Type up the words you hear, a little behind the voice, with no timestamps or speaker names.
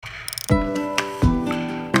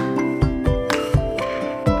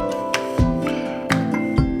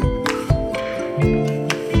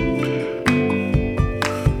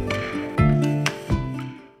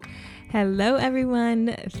Hello,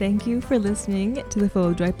 everyone. Thank you for listening to the Full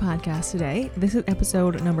of Joy podcast today. This is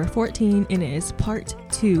episode number 14, and it is part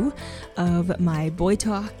 2 of my Boy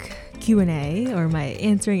Talk Q&A, or my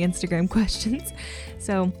answering Instagram questions.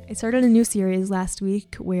 So I started a new series last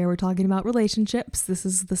week where we're talking about relationships. This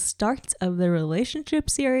is the start of the relationship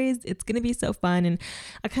series. It's going to be so fun, and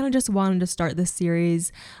I kind of just wanted to start this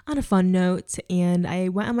series on a fun note, and I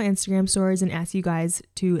went on my Instagram stories and asked you guys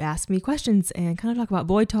to ask me questions and kind of talk about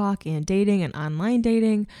boy talk and dating and online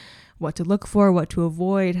dating, what to look for, what to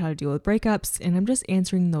avoid, how to deal with breakups, and I'm just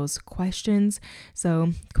answering those questions. So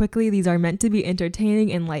quickly, these are meant to be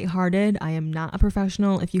entertaining and lighthearted. I am not a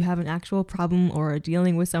professional. If you have an actual problem or are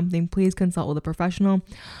dealing with something, please consult with a professional.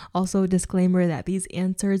 Also, disclaimer that these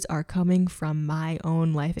answers are coming from my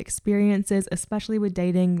own life experiences, especially with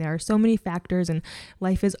dating. There are so many factors and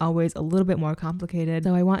life is always a little bit more complicated.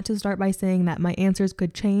 So I want to start by saying that my answers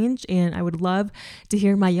could change, and I would love to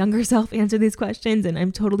hear my younger self answer these questions, and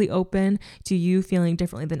I'm totally open to you feeling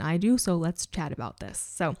differently than I do. So let's chat about this.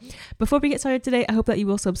 So before we get started today, I hope that you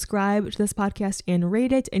will subscribe to this podcast and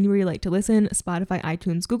rate it anywhere you like to listen: Spotify,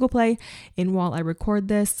 iTunes, Google Play. And while I record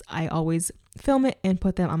this, I always film it and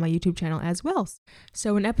put them on my YouTube channel as well.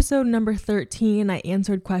 So in episode number 13, I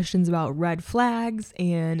answered questions about red flags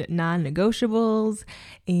and non-negotiables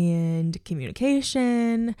and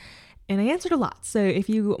communication. And I answered a lot. So if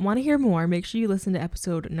you want to hear more, make sure you listen to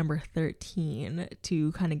episode number 13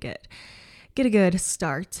 to kind of get a good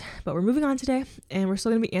start. But we're moving on today, and we're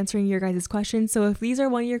still going to be answering your guys' questions. So if these are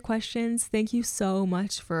one of your questions, thank you so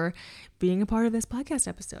much for being a part of this podcast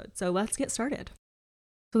episode. So let's get started.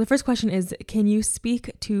 So the first question is, can you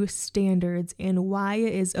speak to standards and why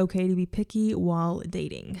it is okay to be picky while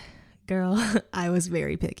dating? Girl, I was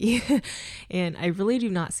very picky, and I really do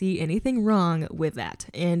not see anything wrong with that.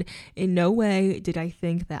 And in no way did I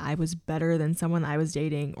think that I was better than someone I was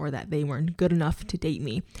dating or that they weren't good enough to date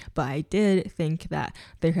me. But I did think that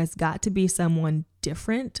there has got to be someone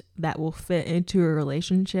different that will fit into a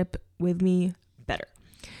relationship with me better.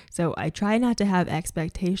 So I try not to have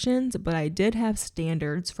expectations, but I did have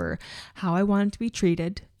standards for how I wanted to be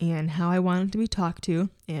treated and how I wanted to be talked to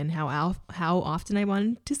and how often I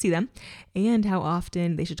wanted to see them and how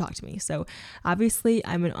often they should talk to me. So obviously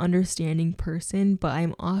I'm an understanding person, but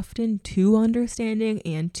I'm often too understanding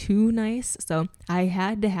and too nice. So I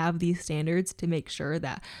had to have these standards to make sure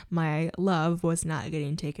that my love was not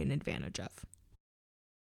getting taken advantage of.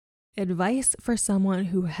 Advice for someone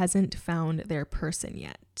who hasn't found their person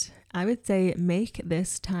yet. I would say make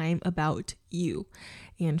this time about you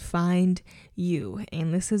and find you.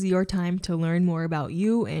 And this is your time to learn more about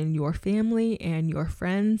you and your family and your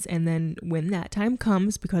friends. And then when that time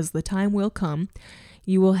comes, because the time will come,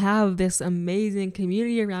 you will have this amazing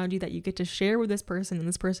community around you that you get to share with this person, and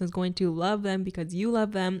this person is going to love them because you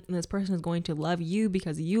love them, and this person is going to love you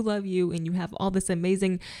because you love you, and you have all this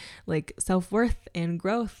amazing like self-worth and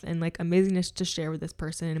growth and like amazingness to share with this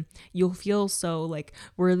person. You'll feel so like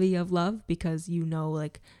worthy of love because you know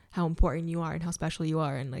like how important you are and how special you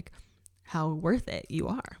are and like how worth it you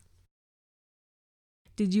are.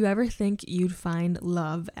 Did you ever think you'd find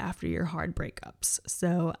love after your hard breakups?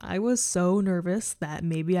 So I was so nervous that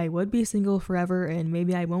maybe I would be single forever and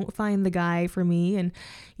maybe I won't find the guy for me. And,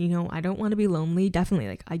 you know, I don't want to be lonely.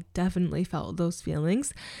 I definitely felt those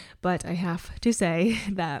feelings. But I have to say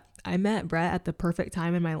that I met Brett at the perfect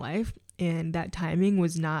time in my life. And that timing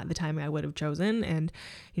was not the timing I would have chosen. And,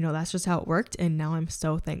 you know, that's just how it worked. And now I'm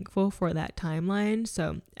so thankful for that timeline.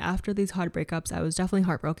 So after these hard breakups, I was definitely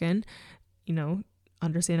heartbroken, you know,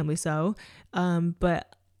 understandably so.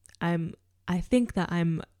 But I think that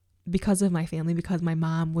I'm, because of my family, because my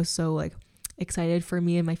mom was so like excited for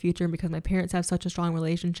me and my future, and because my parents have such a strong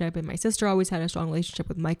relationship and my sister always had a strong relationship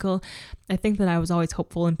with Michael, I think that I was always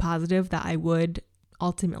hopeful and positive that I would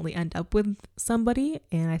ultimately end up with somebody.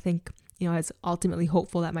 And I think, you know, I was ultimately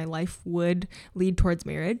hopeful that my life would lead towards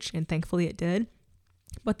marriage, and thankfully it did.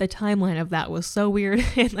 But the timeline of that was so weird,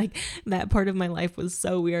 and like that part of my life was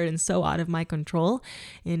so weird and so out of my control,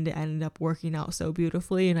 and it ended up working out so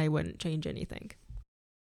beautifully, and I wouldn't change anything.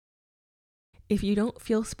 If you don't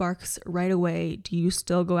feel sparks right away, do you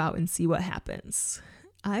still go out and see what happens?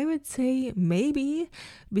 I would say maybe,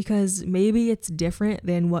 because maybe it's different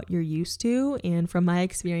than what you're used to. And from my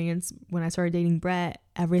experience, when I started dating Brett,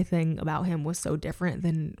 everything about him was so different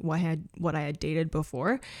than what I had dated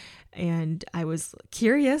before. And I was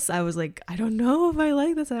curious. I was like, I don't know if I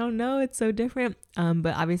like this. I don't know. It's so different.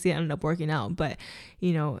 But obviously it ended up working out. But,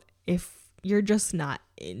 you know, if you're just not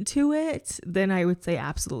into it, then I would say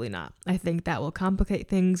absolutely not. I think that will complicate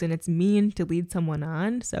things, and it's mean to lead someone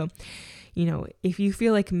on. So, if you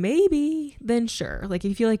feel like maybe, then sure. Like if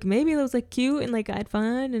you feel like maybe it was like cute and like I had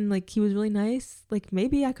fun and like he was really nice, like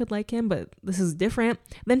maybe I could like him, but this is different,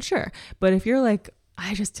 then sure. But if you're like,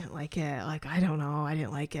 I just didn't like it, like I don't know, I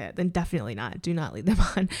didn't like it, then definitely not. Do not lead them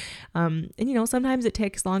on. And sometimes it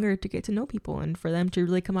takes longer to get to know people and for them to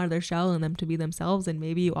really come out of their shell and them to be themselves, and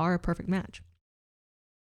maybe you are a perfect match.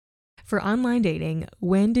 For online dating,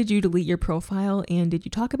 when did you delete your profile, and did you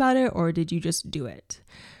talk about it or did you just do it?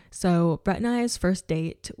 So Brett and I's first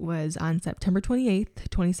date was on September 28th,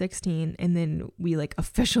 2016. And then we like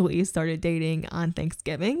officially started dating on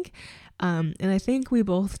Thanksgiving. And I think we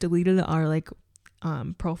both deleted our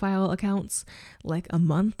profile accounts like a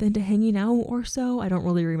month into hanging out or so. I don't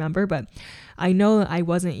really remember, but I know that I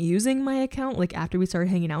wasn't using my account like after we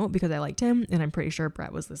started hanging out because I liked him, and I'm pretty sure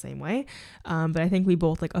Brett was the same way. But I think we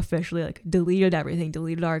both like officially like deleted everything,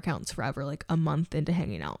 deleted our accounts forever, like a month into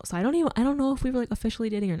hanging out. So I don't know if we were like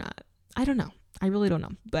officially dating or not. I don't know. I really don't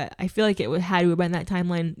know, but I feel like it had to have been that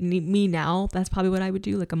timeline. Me now, that's probably what I would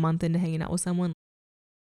do, like a month into hanging out with someone.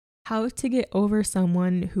 How to get over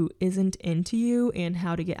someone who isn't into you and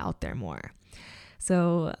how to get out there more.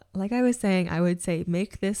 So like I was saying, I would say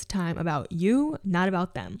make this time about you, not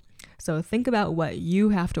about them. So think about what you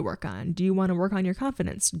have to work on. Do you want to work on your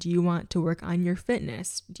confidence? Do you want to work on your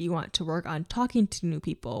fitness? Do you want to work on talking to new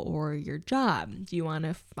people or your job? Do you want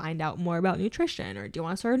to find out more about nutrition, or do you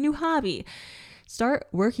want to start a new hobby? Start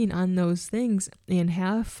working on those things and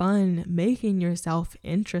have fun making yourself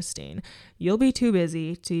interesting. You'll be too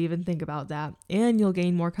busy to even think about that, and you'll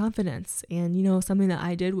gain more confidence. And something that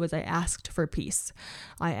I did was I asked for peace.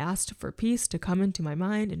 I asked for peace to come into my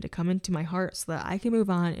mind and to come into my heart so that I can move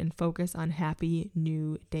on and focus on happy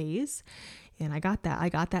new days. And I got that. I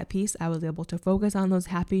got that peace. I was able to focus on those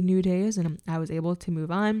happy new days, and I was able to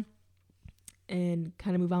move on and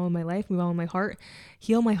kind of move on with my life, move on with my heart,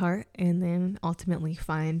 heal my heart, and then ultimately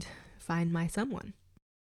find my someone.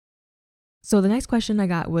 So the next question I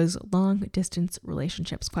got was long distance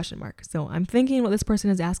relationships ? So I'm thinking what this person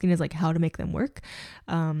is asking is like how to make them work.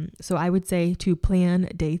 So I would say to plan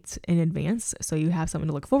dates in advance, so you have something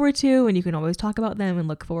to look forward to and you can always talk about them and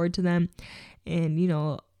look forward to them. And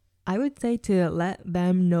I would say to let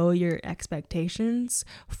them know your expectations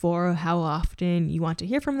for how often you want to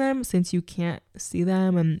hear from them, since you can't see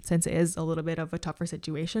them and since it is a little bit of a tougher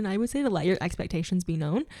situation. I would say to let your expectations be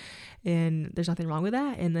known, and there's nothing wrong with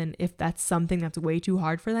that. And then if that's something that's way too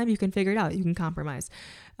hard for them, you can figure it out. You can compromise.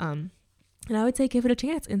 And I would say give it a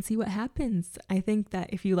chance and see what happens. I think that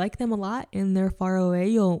if you like them a lot and they're far away,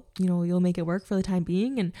 you'll make it work for the time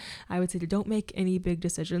being. And I would say to don't make any big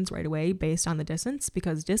decisions right away based on the distance,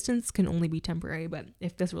 because distance can only be temporary. But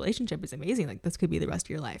if this relationship is amazing, like this could be the rest of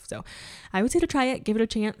your life. So I would say to try it, give it a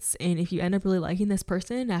chance. And if you end up really liking this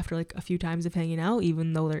person after like a few times of hanging out,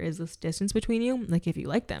 even though there is this distance between you, like if you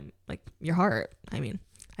like them, like your heart, I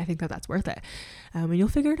think that that's worth it. And you'll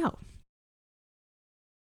figure it out.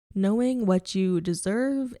 Knowing what you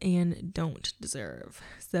deserve and don't deserve.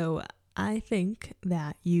 So I think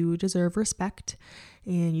that you deserve respect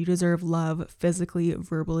and you deserve love physically,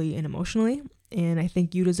 verbally, and emotionally. And I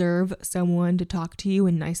think you deserve someone to talk to you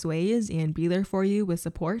in nice ways and be there for you with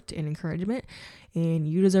support and encouragement. And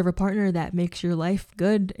you deserve a partner that makes your life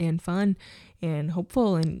good and fun and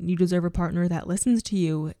hopeful. And you deserve a partner that listens to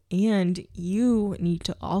you. And you need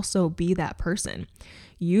to also be that person.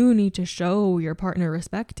 You need to show your partner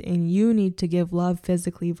respect, and you need to give love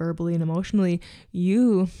physically, verbally, and emotionally.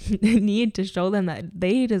 You need to show them that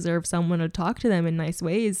they deserve someone to talk to them in nice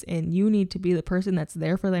ways, and you need to be the person that's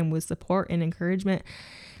there for them with support and encouragement.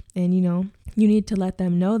 And you need to let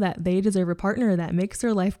them know that they deserve a partner that makes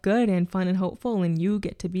their life good and fun and hopeful, and you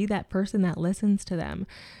get to be that person that listens to them.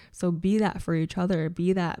 So be that for each other,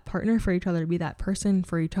 be that partner for each other, be that person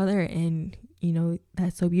for each other. And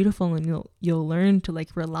that's so beautiful, and you'll learn to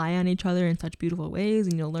like rely on each other in such beautiful ways,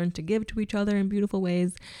 and you'll learn to give to each other in beautiful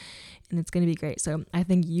ways, and it's going to be great. So I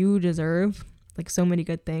think you deserve like so many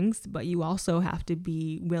good things, but you also have to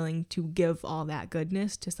be willing to give all that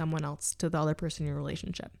goodness to someone else, to the other person in your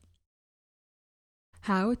relationship.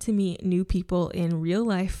 How to meet new people in real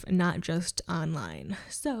life, not just online.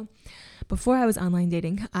 So before I was online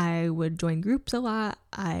dating, I would join groups a lot.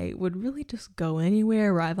 I would really just go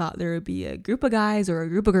anywhere where I thought there would be a group of guys or a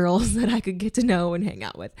group of girls that I could get to know and hang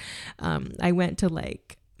out with. I went to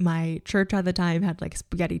like my church at the time had like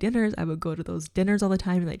spaghetti dinners. I would go to those dinners all the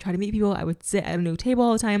time and like try to meet people. I would sit at a new table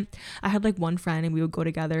all the time. I had like one friend and we would go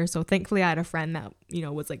together. So thankfully I had a friend that,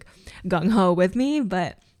 was like gung-ho with me,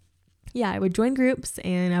 but yeah, I would join groups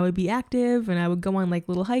and I would be active, and I would go on like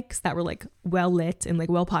little hikes that were like well lit and like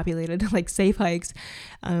well populated, like safe hikes.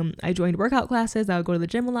 I joined workout classes. I would go to the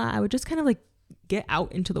gym a lot. I would just kind of like get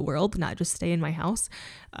out into the world, not just stay in my house.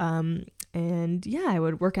 And yeah, I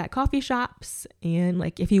would work at coffee shops, and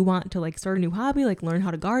like if you want to like start a new hobby, like learn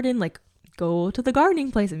how to garden, like go to the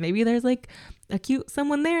gardening place, and maybe there's like a cute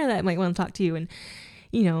someone there that might want to talk to you, and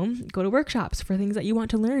go to workshops for things that you want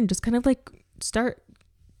to learn. Just kind of like start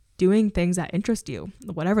doing things that interest you,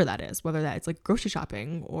 whatever that is, whether that's like grocery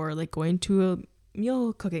shopping or like going to a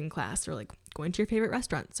meal cooking class or like going to your favorite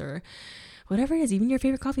restaurants or whatever it is, even your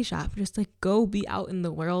favorite coffee shop. Just like go be out in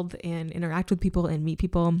the world and interact with people and meet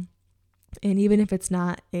people. And even if it's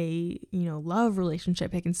not a, love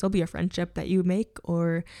relationship, it can still be a friendship that you make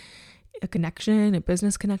or a connection, a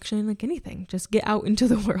business connection, like anything. Just get out into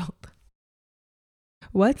the world.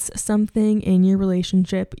 What's something in your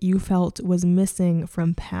relationship you felt was missing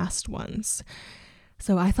from past ones?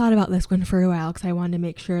 So I thought about this one for a while because I wanted to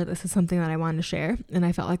make sure this is something that I wanted to share. And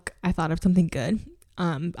I felt like I thought of something good.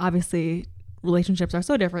 Obviously, relationships are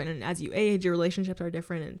so different. And as you age, your relationships are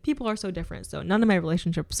different and people are so different. So none of my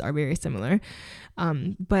relationships are very similar.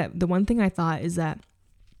 But the one thing I thought is that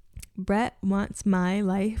Brett wants my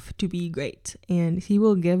life to be great, and he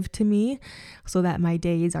will give to me so that my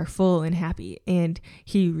days are full and happy. And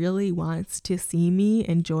he really wants to see me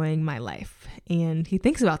enjoying my life, and he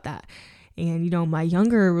thinks about that. And, my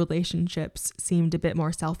younger relationships seemed a bit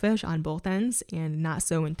more selfish on both ends and not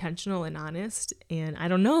so intentional and honest. And I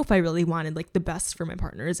don't know if I really wanted like the best for my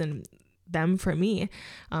partners and them for me.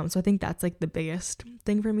 So I think that's like the biggest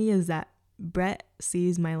thing for me, is that Brett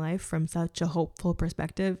sees my life from such a hopeful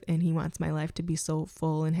perspective, and he wants my life to be so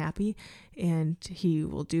full and happy, and he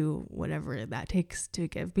will do whatever that takes to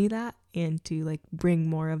give me that and to like bring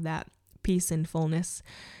more of that peace and fullness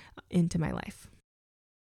into my life.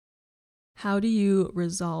 How do you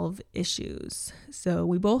resolve issues? So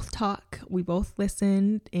we both talk, we both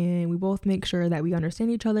listen, and we both make sure that we understand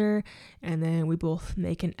each other, and then we both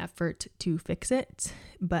make an effort to fix it.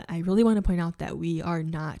 But I really want to point out that we are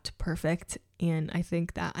not perfect. And I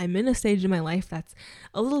think that I'm in a stage in my life that's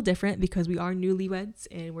a little different because we are newlyweds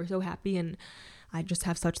and we're so happy, and I just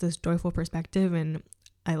have such this joyful perspective and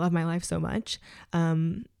I love my life so much.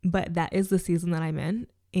 But that is the season that I'm in.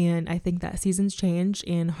 And I think that seasons change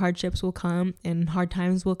and hardships will come and hard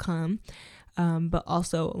times will come. But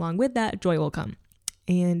also along with that, joy will come.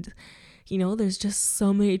 And, there's just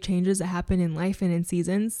so many changes that happen in life and in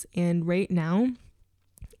seasons. And right now,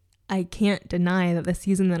 I can't deny that the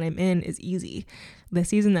season that I'm in is easy. The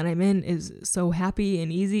season that I'm in is so happy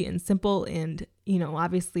and easy and simple. And,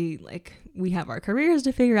 obviously like we have our careers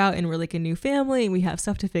to figure out and we're like a new family and we have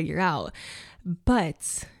stuff to figure out.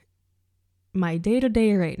 But my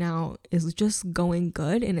day-to-day right now is just going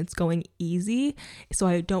good and it's going easy. So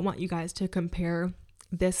I don't want you guys to compare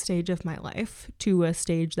this stage of my life to a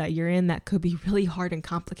stage that you're in that could be really hard and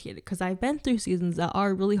complicated, because I've been through seasons that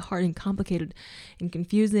are really hard and complicated and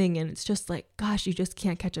confusing, and it's just like, gosh, you just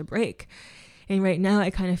can't catch a break. And right now I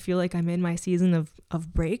kind of feel like I'm in my season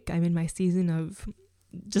of break. I'm in my season of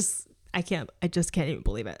I just can't even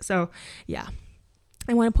believe it. So yeah,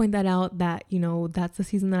 I want to point that out, that, that's the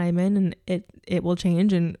season that I'm in, and it will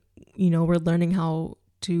change. And, we're learning how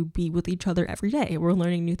to be with each other every day. We're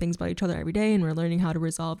learning new things about each other every day, and we're learning how to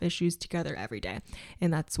resolve issues together every day.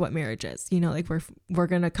 And that's what marriage is. Like we're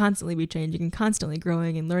going to constantly be changing and constantly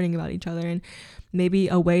growing and learning about each other. And maybe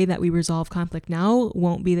a way that we resolve conflict now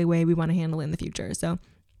won't be the way we want to handle it in the future. So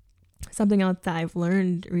something else that I've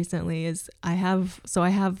learned recently is I have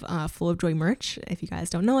Full of Joy merch. If you guys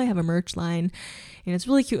don't know, I have a merch line, and it's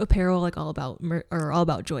really cute apparel, like all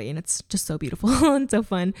about joy, and it's just so beautiful and so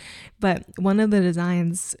fun. But one of the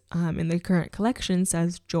designs in the current collection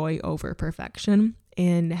says joy over perfection,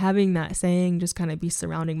 and having that saying just kind of be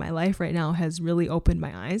surrounding my life right now has really opened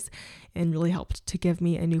my eyes and really helped to give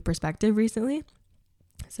me a new perspective recently.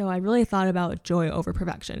 So I really thought about joy over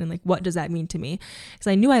perfection and like, what does that mean to me? Because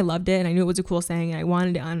I knew I loved it and I knew it was a cool saying and I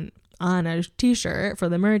wanted it on a t-shirt for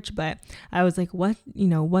the merch, but I was like, what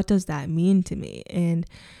does that mean to me? And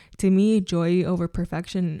to me, joy over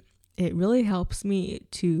perfection, it really helps me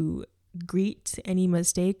to greet any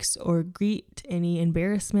mistakes or greet any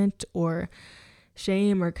embarrassment or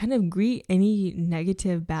shame or kind of greet any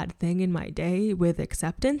negative bad thing in my day with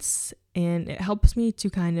acceptance. And it helps me to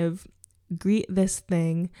kind of greet this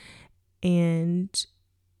thing and,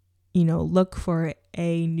 look for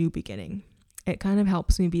a new beginning. It kind of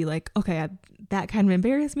helps me be like, okay, that kind of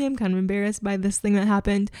embarrassed me. I'm kind of embarrassed by this thing that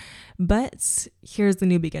happened, but here's the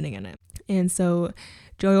new beginning in it. And so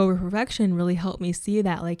joy over perfection really helped me see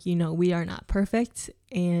that, like, we are not perfect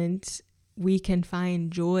and we can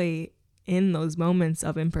find joy in those moments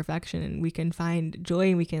of imperfection, and we can find joy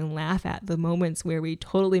and we can laugh at the moments where we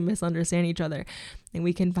totally misunderstand each other, and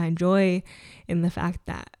we can find joy in the fact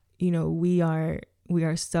that, we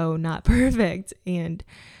are so not perfect. And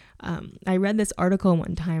I read this article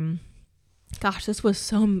one time. Gosh, this was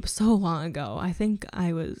so long ago. I think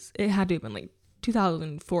it had to have been like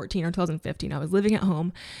 2014 or 2015. I was living at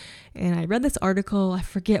home and I read this article. I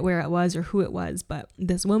forget where it was or who it was, but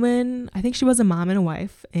this woman, I think she was a mom and a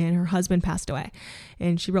wife, and her husband passed away.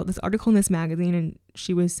 And she wrote this article in this magazine, and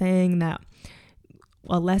she was saying that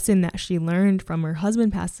a lesson that she learned from her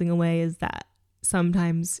husband passing away is that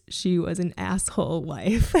sometimes she was an asshole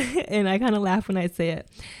wife. And I kind of laugh when I say it,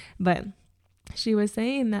 but she was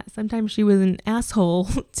saying that sometimes she was an asshole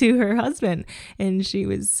to her husband, and she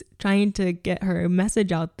was trying to get her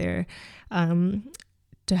message out there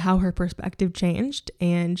to how her perspective changed.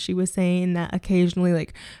 And she was saying that occasionally,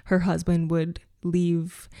 like, her husband would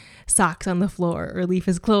leave socks on the floor or leave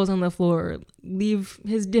his clothes on the floor, or leave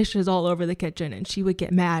his dishes all over the kitchen, and she would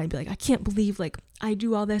get mad and be like, I can't believe, like, I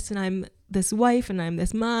do all this and I'm this wife and I'm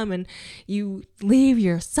this mom and you leave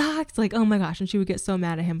your socks, like, oh my gosh. And she would get so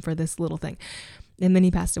mad at him for this little thing. And then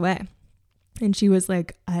he passed away, and she was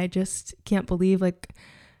like, I just can't believe, like,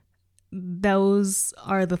 those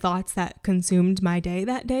are the thoughts that consumed my day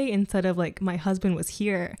that day, instead of, like, my husband was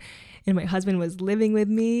here and my husband was living with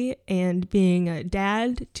me and being a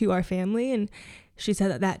dad to our family. And she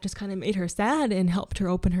said that just kind of made her sad and helped her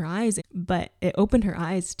open her eyes, but it opened her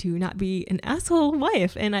eyes to not be an asshole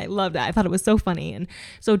wife. And I loved that. I thought it was so funny and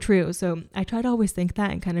so true. So I try to always think that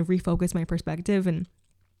and kind of refocus my perspective. And,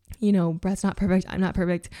 Brett's not perfect. I'm not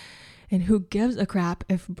perfect. And who gives a crap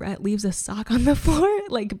if Brett leaves a sock on the floor?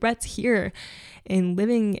 Like, Brett's here and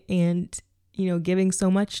living and, giving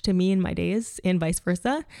so much to me in my days, and vice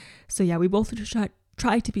versa. So yeah, we both just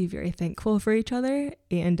try to be very thankful for each other,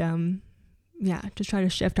 and just try to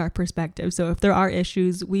shift our perspective. So if there are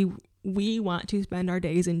issues, we want to spend our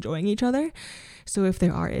days enjoying each other. So if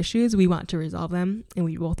there are issues, we want to resolve them, and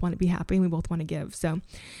we both want to be happy, and we both want to give. So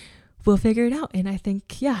we'll figure it out. And I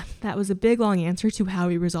think, that was a big, long answer to how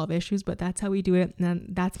we resolve issues, but that's how we do it. And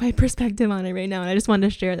that's my perspective on it right now. And I just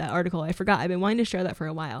wanted to share that article. I forgot. I've been wanting to share that for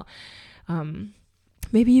a while.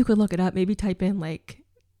 Maybe you could look it up. Maybe type in like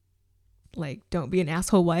don't be an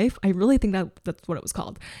asshole wife. I really think that's what it was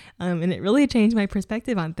called. And it really changed my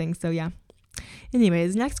perspective on things. So yeah.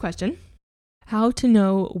 Anyways, next question. How to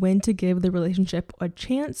know when to give the relationship a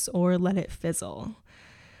chance or let it fizzle?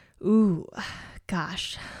 Ooh,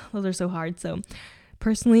 gosh, those are so hard. So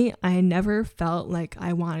personally, I never felt like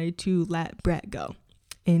I wanted to let Brett go.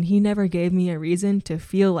 And he never gave me a reason to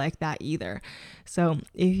feel like that either. So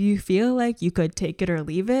if you feel like you could take it or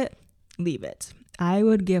leave it, leave it. I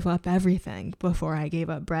would give up everything before I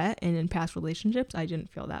gave up Brett. And in past relationships, I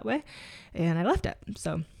didn't feel that way, and I left it.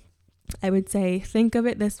 So I would say, think of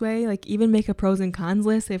it this way, like, even make a pros and cons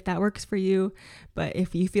list if that works for you. But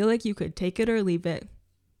if you feel like you could take it or leave it,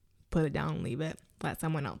 put it down and leave it. Let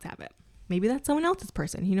someone else have it. Maybe that's someone else's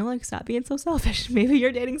person, like, stop being so selfish. Maybe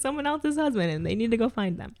you're dating someone else's husband and they need to go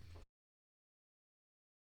find them.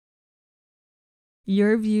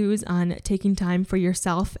 Your views on taking time for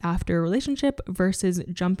yourself after a relationship versus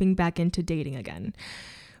jumping back into dating again.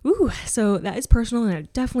 Ooh, so that is personal and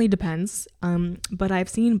it definitely depends. But I've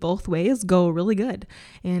seen both ways go really good.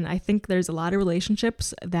 And I think there's a lot of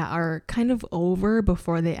relationships that are kind of over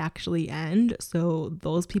before they actually end. So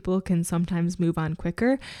those people can sometimes move on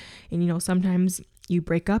quicker. And, sometimes you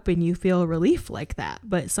break up and you feel relief like that.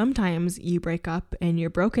 But sometimes you break up and you're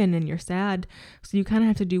broken and you're sad. So you kind of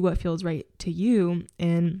have to do what feels right to you.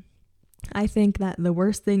 And I think that the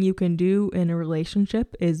worst thing you can do in a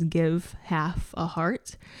relationship is give half a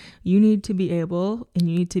heart. You need to be able, and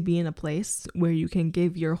you need to be in a place where you can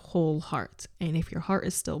give your whole heart. And if your heart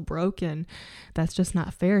is still broken, that's just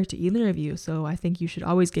not fair to either of you. So I think you should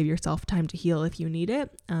always give yourself time to heal if you need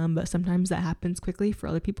it. But sometimes that happens quickly for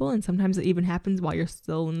other people. And sometimes it even happens while you're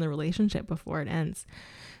still in the relationship before it ends.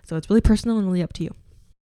 So it's really personal and really up to you.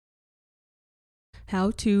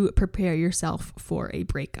 How to prepare yourself for a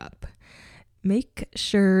breakup. Make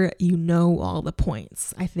sure you know all the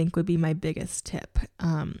points, I think, would be my biggest tip.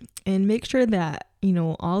 And make sure that,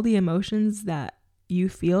 all the emotions that you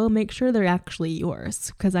feel, make sure they're actually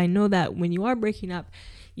yours. Because I know that when you are breaking up,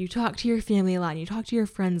 you talk to your family a lot, and you talk to your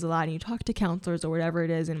friends a lot, and you talk to counselors or whatever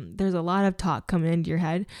it is, and there's a lot of talk coming into your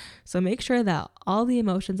head. So make sure that all the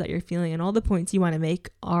emotions that you're feeling and all the points you want to make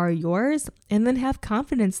are yours, and then have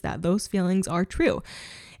confidence that those feelings are true.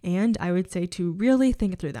 And I would say to really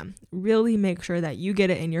think through them, really make sure that you get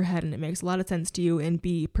it in your head and it makes a lot of sense to you, and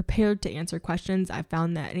be prepared to answer questions. I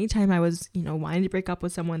found that anytime I was, wanting to break up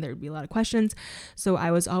with someone, there would be a lot of questions. So I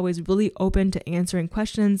was always really open to answering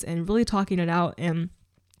questions and really talking it out. And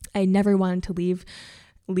I never wanted to leave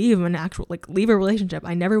a relationship.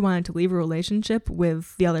 I never wanted to leave a relationship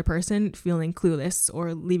with the other person feeling clueless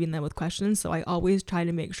or leaving them with questions. So I always try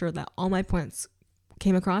to make sure that all my points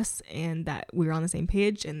came across and that we were on the same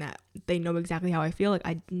page and that they know exactly how I feel. Like,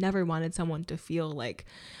 I never wanted someone to feel like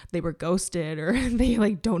they were ghosted or they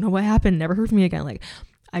don't know what happened, never heard from me again. Like,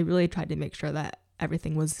 I really tried to make sure that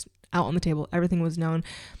everything was out on the table, everything was known.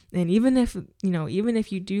 And even if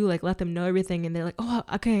you do let them know everything and they're like, oh,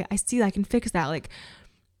 okay, I see, I can fix that.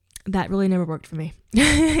 That really never worked for me.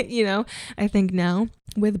 I think now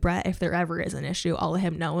with Brett, if there ever is an issue, I'll let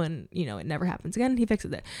him know and, it never happens again. He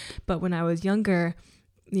fixes it. But when I was younger,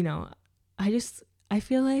 I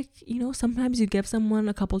feel like, sometimes you give someone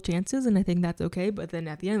a couple chances and I think that's okay. But then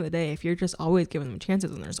at the end of the day, if you're just always giving them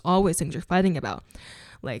chances and there's always things you're fighting about,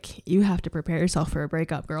 you have to prepare yourself for a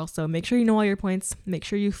breakup, girl. So make sure you know all your points, make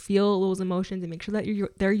sure you feel those emotions and make sure that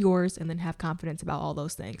they're yours, and then have confidence about all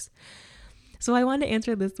those things. So I wanted to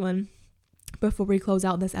answer this one before we close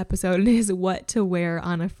out this episode, is what to wear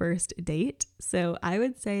on a first date. So I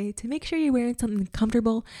would say to make sure you're wearing something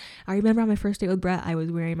comfortable. I remember on my first date with Brett, I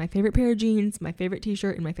was wearing my favorite pair of jeans, my favorite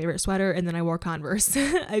t-shirt, and my favorite sweater, and then I wore Converse.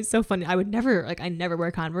 It's so funny. I never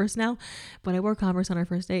wear Converse now, but I wore Converse on our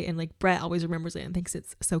first date, and Brett always remembers it and thinks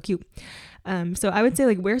it's so cute. So I would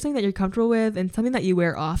say wear something that you're comfortable with and something that you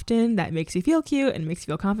wear often that makes you feel cute and makes you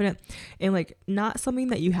feel confident, and not something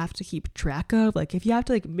that you have to keep track of. If you have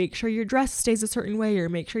to make sure your dress stays a certain way or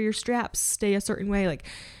make sure your straps stay a certain way,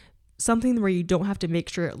 something where you don't have to make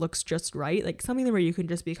sure it looks just right, something where you can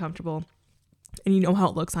just be comfortable and you know how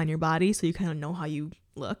it looks on your body, so you kind of know how you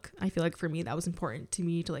look. I feel for me that was important to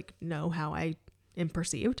me to know how I am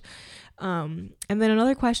perceived. And then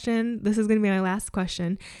another question, this is going to be my last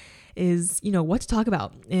question, is what to talk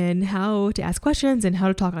about and how to ask questions and how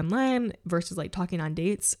to talk online versus talking on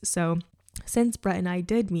dates. So since Brett and I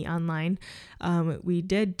did meet online, we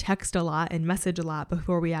did text a lot and message a lot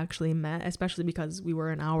before we actually met, especially because we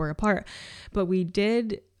were an hour apart. But we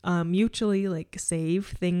did mutually save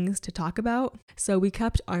things to talk about. So we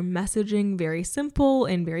kept our messaging very simple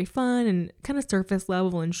and very fun and kind of surface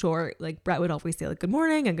level and short. Brett would always say good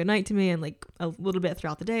morning and good night to me, and a little bit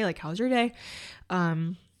throughout the day, how's your day?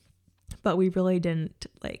 But we really didn't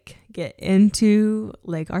get into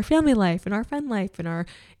our family life and our friend life and our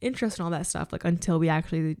interests and all that stuff until we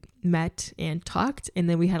actually met and talked. And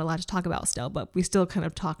then we had a lot to talk about still, but we still kind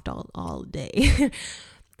of talked all day.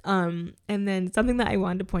 And then something that I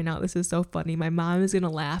wanted to point out, this is so funny. My mom is going to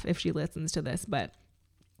laugh if she listens to this, but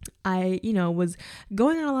I, was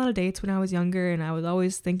going on a lot of dates when I was younger, and I was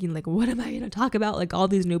always thinking what am I going to talk about? All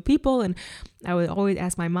these new people. And I would always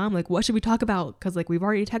ask my mom, what should we talk about? Cause we've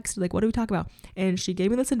already texted, what do we talk about? And she gave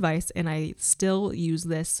me this advice, and I still use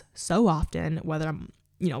this so often, whether I'm,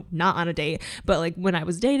 not on a date, but when I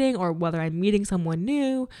was dating, or whether I'm meeting someone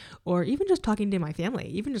new, or even just talking to my family,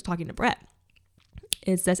 even just talking to Brett.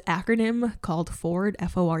 It's this acronym called FORD,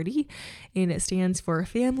 F-O-R-D, and it stands for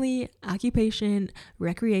family, occupation,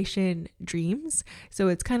 recreation, dreams. So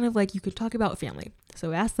it's kind of you could talk about family.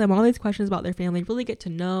 So ask them all these questions about their family, really get to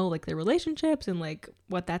know their relationships and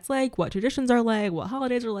what that's what traditions are what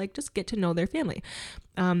holidays are just get to know their family.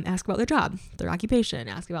 Ask about their job, their occupation,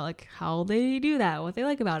 ask about how they do that, what they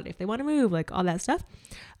like about it, if they want to move, all that stuff.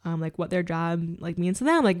 What their job means to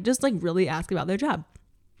them, just really ask about their job.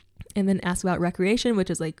 And then ask about recreation, which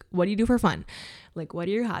is what do you do for fun? What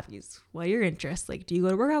are your hobbies? What are your interests? Do you go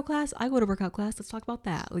to workout class? I go to workout class. Let's talk about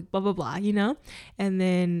that. Blah, blah, blah, And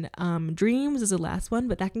then dreams is the last one,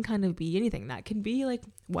 but that can kind of be anything. That can be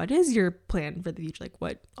what is your plan for the future?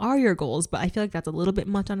 What are your goals? But I feel that's a little bit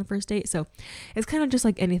much on a first date. So it's kind of just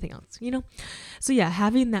anything else, So yeah,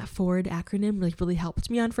 having that FORD acronym really helped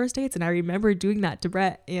me on first dates. And I remember doing that to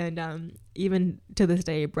Brett, and even to this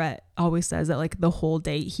day, Brett always says that the whole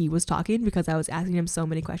date he was talking because I was asking him so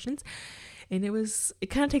many questions. And it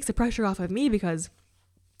kind of takes the pressure off of me because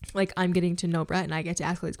I'm getting to know Brett and I get to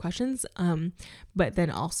ask all these questions. But then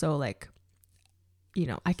also I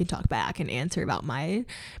can talk back and answer about mine,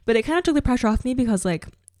 but it kind of took the pressure off me because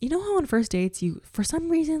how on first dates, for some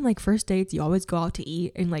reason, first dates, you always go out to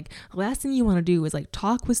eat, and the last thing you want to do is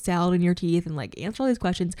talk with salad in your teeth and answer all these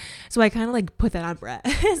questions. So I kind of put that on Brett.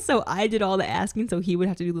 So I did all the asking, so he would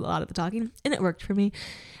have to do a lot of the talking, and it worked for me.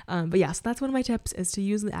 But yeah, so that's one of my tips, is to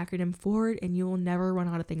use the acronym FORD, and you will never run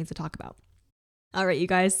out of things to talk about. All right, you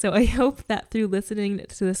guys. So I hope that through listening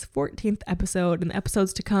to this 14th episode and the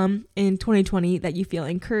episodes to come in 2020 that you feel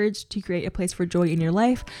encouraged to create a place for joy in your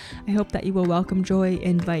life. I hope that you will welcome joy,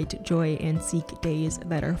 invite joy, and seek days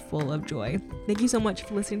that are full of joy. Thank you so much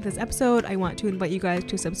for listening to this episode. I want to invite you guys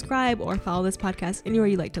to subscribe or follow this podcast anywhere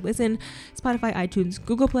you like to listen: Spotify, iTunes,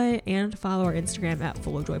 Google Play, and follow our Instagram at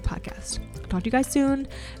Full of Joy Podcast. I'll talk to you guys soon.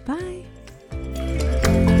 Bye.